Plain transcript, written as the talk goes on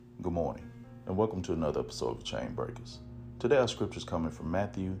Good morning, and welcome to another episode of Chain Breakers. Today our scripture is coming from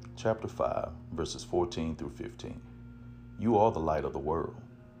Matthew chapter 5, verses 14 through 15. You are the light of the world.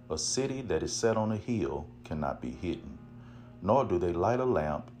 A city that is set on a hill cannot be hidden, nor do they light a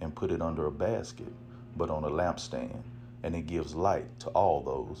lamp and put it under a basket, but on a lampstand, and it gives light to all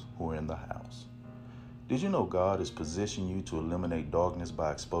those who are in the house. Did you know God has positioned you to eliminate darkness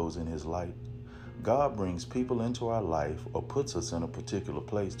by exposing His light? God brings people into our life or puts us in a particular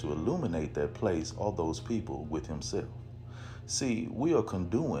place to illuminate that place or those people with Himself. See, we are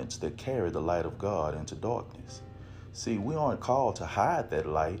conduits that carry the light of God into darkness. See, we aren't called to hide that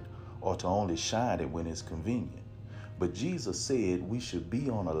light or to only shine it when it's convenient. But Jesus said we should be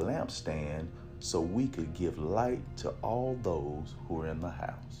on a lampstand so we could give light to all those who are in the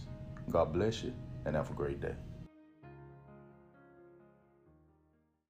house. God bless you and have a great day.